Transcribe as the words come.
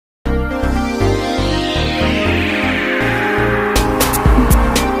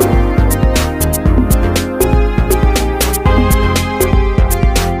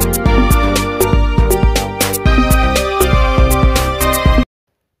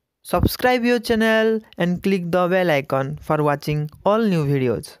Subscribe your channel and click the bell icon for watching all new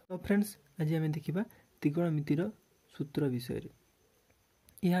videos. तो friends आज आम देखा त्रिकोणमितिर सूत्र विषय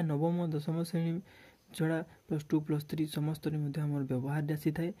यह नवम दशम श्रेणी छड़ा +2 +3 समस्त व्यवहार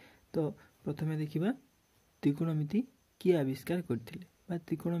आसी थाए। तो प्रथम देखा त्रिकोणमिति किए आविष्कार करथिले बा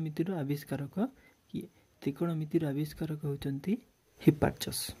त्रिकोणमितिर आविष्कारक किए। त्रिकोणमितिर आविष्कारक होचंती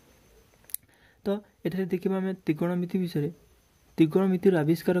हिप्पार्चस। तो एठारे देखिबा हम त्रिकोणमिति विषय त्रिकोणमितिर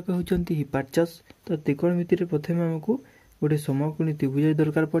आविष्कारक होचंती हिप्पार्चस। तो त्रिकोणमितिर प्रथम हमकु गोटे समकोणी त्रिभुज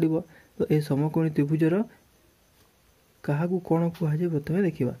दरकार पड़िबो। तो ए समकोणी त्रिभुजर काहाकू कोन कुहाजे प्रथमे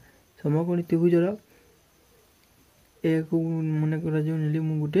देखिबा। समकोणी त्रिभुजर एक मन करा जो नेली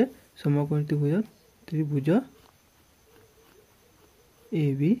मु गोटे समकोणी त्रिभुज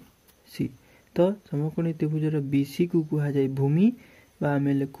ए बी सी। तो समकोणी त्रिभुजर बीसी को कुहा जाय भूमि बा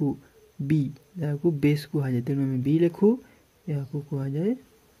आमे लेखु बी याकू बेस कुहा जाय। तेनु आमे बी लेखु याकू कुहा जाय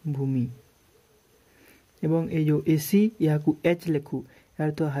भूमि। एवं ए जो एसी याकू एच लेखु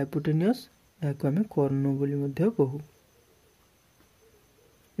यार तो हाइपोटेनियस याकू आमे कर्ण बोली मध्य कहू।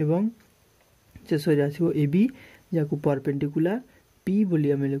 एवं शेष आसीबो एबी याकू परपेंडिकुलर पी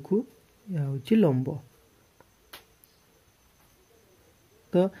बोली आमे लेखु या होची लंब।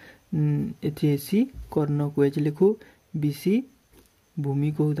 तो एथि एसी कर्ण को एच लेखु बीसी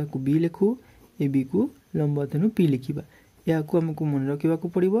भूमि को ताकू बी लेखु एबी को लंब तेनु पी लिखिबा। याकू हमकु मन रखिबा को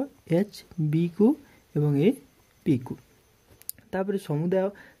पड़िबो एच बी को एवं ए पी को। तापर समुदाय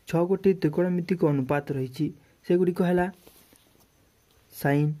 6 गोटी त्रिकोणमितिक अनुपात रही से गुडी को हला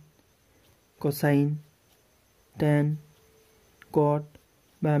साइन कोसाइन tan cot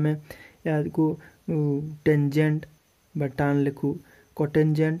बा में याकू टेंजेंट बा tan लेखु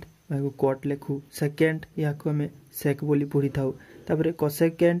कोटेंजेंट बा कॉट लेखु सेकेंड याकू हमें सेक बोली पढ़ी थाउ। तापर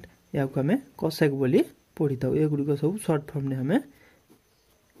कोसेकेंड याकू हमें कोसेक बोली पढ़ी थाउ। ए गुडी को सब शॉर्ट फॉर्म ने हमें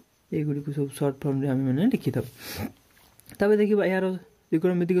ए गुडी को सब शॉर्ट फॉर्म रे हमें माने लिखि थाउ। तबे देखिबा यार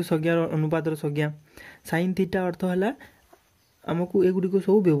त्रिकोणमितिक संज्ञा अनुपातर संज्ञा sin थीटा अर्थ हला हमकु ए गुडी को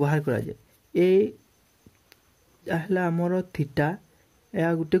सब व्यवहार करा जाय। ए हला हमर थीटा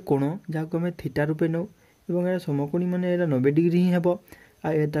या गुटे कोण जाको हमें थीटा रूपे नो एवं ए समकोणी माने एरा 90 डिग्री ही हेबो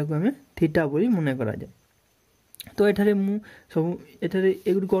आ एटा को हमें थीटा बोली मने करा जाय। तो एठारे मु सब एठारे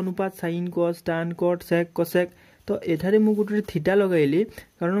ए गुडी को अनुपात sin cos tan cot sec cosec। तो एठारे मु गुटे थीटा लगाइली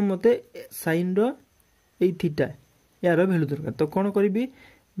कारण मते sin रो ए थीटा यार वैल्यू दरकार। तो कोन करबी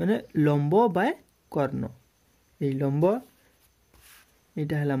माने लंब बाय कर्ण ए लंब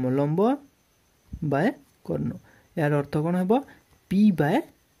एटा हला म लंब बाय कर्ण यार अर्थ कोन हेबो p बाय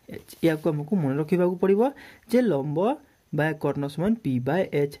h। या को हमकु मन रखिबा को पड़िबो जे लंब बाय कर्ण समान p बाय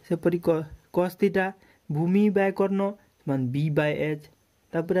h। से परि cos थीटा भूमि बाय कर्ण समान b बाय h।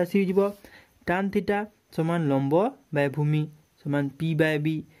 तापर आसी जिवो tan थीटा समान लंब बाय भूमि समान p बाय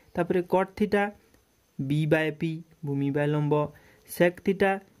b। तापर cot theta b bye p भूमि बाय लंब sec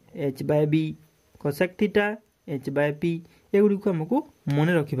theta h bye b cosec theta h bye p। एगुडी को हमकु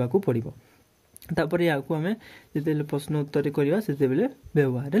मने रखिबा को पड़िबो। तापर याकू हमें जेतेले प्रश्न उत्तर करिवा सेतेबेले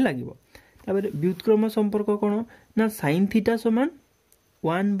व्यवहार लागिबो। तापर व्युत्क्रम संपर्क कोन ना sin थीटा समान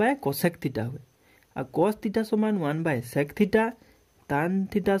 1 बाय cosec थीटा होय आ cos थीटा समान 1 bye sec theta tan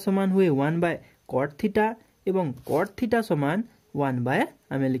theta समान हुए 1 बाय cot थीटा एवं cot थीटा समान 1 बाय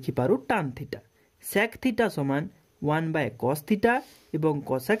आमे लिखि पारु tan थीटा। sec थीटा समान 1 बाय cos थीटा एवं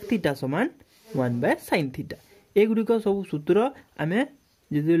cosec थीटा समान 1 बाय sin थीटा। एगुडी को सब सूत्र आमे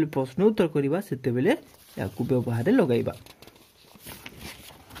जेतेबेले प्रश्न उत्तर करिवा सेतेबेले याकू व्यवहार लगाइबा।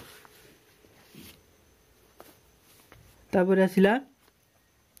 तापर आसिला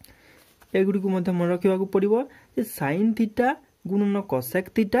एगुडी को मध्य मन रखिबा को पड़िबो जे sin थीटा गुणन cosec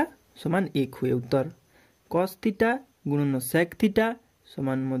थीटा समान 1 हुए उत्तर। cos थीटा गुणन sec थीटा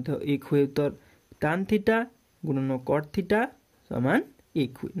समान मध्य 1 हुए उत्तर। tan थीटा गुणन cot थीटा समान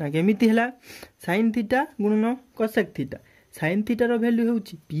 1 हुए ना केमिति हला sin थीटा गुणन cosec theta sin theta rho value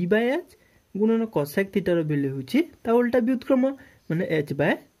होउची p बाय h गुणन cosec थीटा रो वैल्यू होउची ता उल्टा व्युत्क्रम माने h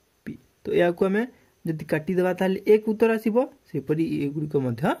बाय p। तो या को हमें जदि काटी देबा ताले एक उत्तर आसीबो से परि ए गुडी को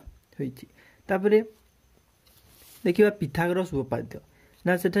मध्य होइची। तापरे देखिबा पिथागोरस उपपाद्य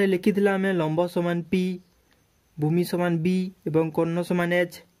ना सेठा लिखिथिला हमें लंब समान p भूमि समान b एवं कर्ण समान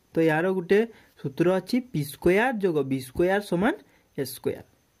h। तो यार गुटे सूत्र अछि p स्क्वायर जोग b स्क्वायर समान h स्क्वायर।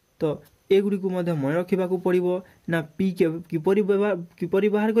 तो ए गुडी को मध्य मन रखिबा को पड़िबो ना p के किपरि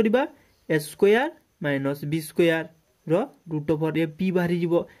बाहर करिबा h square minus b square rho root over ए p बाहरी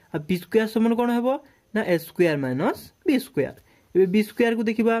जिवो आ p स्क्वायर समान कोन हेबो ना h square minus b square. ए b स्क्वायर को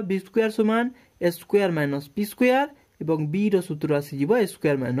देखिबा b स्क्वायर समान h square minus p square एवं b रो सूत्र आसी जिवो h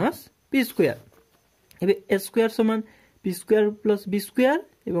square minus p square. एबे h स्क्वायर समान P square plus B square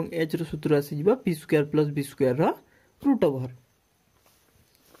एवं एच सूत्र आसीज P square plus B square root over.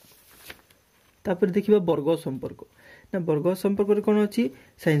 तापर देखिबा वर्ग संपर्क ना वर्ग संपर्क कौन अच्छी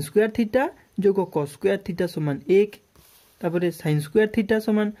साइन स्क्वायर थीटा जोग कॉस स्क्वायर थीटा समान 1 तापर साइन स्क्वायर थीटा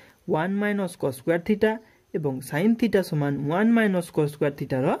समान 1 माइनस कॉस स्क्वायर थीटा एवं साइन थीटा समान 1 minus cos square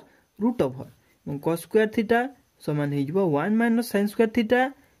थीटार root over एवं कॉस स्क्वायर थीटा समान हो 1 माइनस साइन स्क्वायर थीटा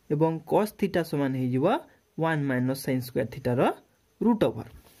एवं कॉस थीटा समान हो 1 minus sine square थीटार root over.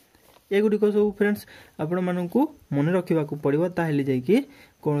 एगुड़िक सब फ्रेंड्स आपण मानू मन रखा पड़ो ताहले जाइए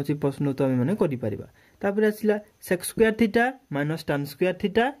कौन प्रश्न तो आम मैंने आसला सेक्स स्क्वायर थीटा माइनस टान square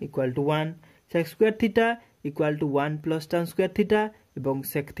theta equal to 1 sex square theta equal to 1 plus टान स्क्वायर थीटा एवं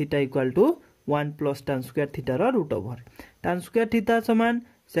sec theta equal to 1 plus टान स्क्वायर थीटार रूट ओवर। टान स्क्वायर थीटा समान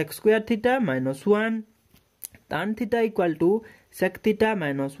सेक्स स्क्वायर थीटा माइनस 1 टान theta equal to sec theta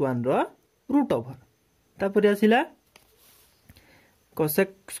minus 1 root over. तापर आसला cosec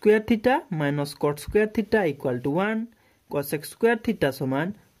square theta minus cot square theta equal to 1 cosec square theta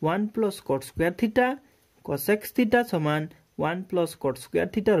समान 1 plus cot square theta cosec theta समान 1 plus cot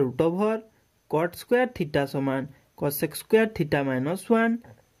square theta root over cot square theta समान cosec square theta minus 1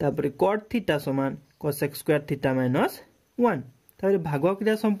 तापर cot theta समान cosec square theta minus 1। तापर भाग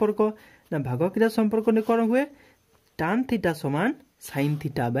क्रिया संपर्क ना भाग क्रिया संपर्क ने कौन हुए tan थीटा समान sin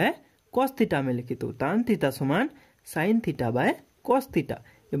theta by cos theta में लिखित tan थीटा समान sin theta by cos theta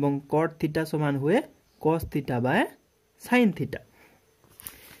एवं cot थीटा समान हुए cos theta by sin theta.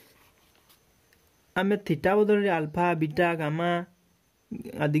 आमे थीटा बदल अल्फा बीटा गामा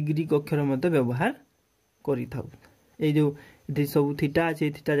आदि ग्रीक अक्षर मत व्यवहार करि थाउ। ए जो इथे सब थीटा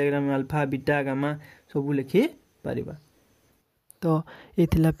अछि थीटा जगह में अल्फा बीटा गामा सब लिखि परिबा। तो ये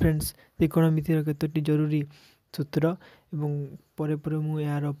थिला फ्रेंड्स त्रिकोणमितिर केतोटी जरूरी सूत्र एवं परे परे मु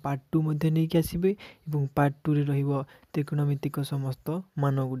यार पार्ट 2 मध्ये नै कि आसीबे एवं पार्ट 2 रे रहिबो त्रिकोणमितिक समस्त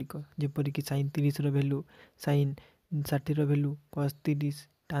मान गुड़िक जेपरि कि sin 30 रो वैल्यू sin 60 रो वैल्यू cos 30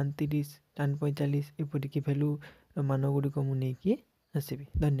 tan 30 tan 45 एपरि कि वैल्यू रो मान गुड़िक मु नै कि आसीबे।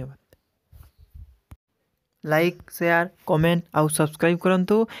 धन्यवाद। लाइक शेयर कमेंट आउ सब्सक्राइब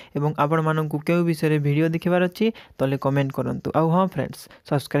करंतु एवं आपण माननकु केउ विषय रे वीडियो देखिबार अछि तले कमेंट करंतु आउ हां फ्रेंड्स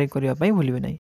सब्सक्राइब करिया पई भूलिबे नै।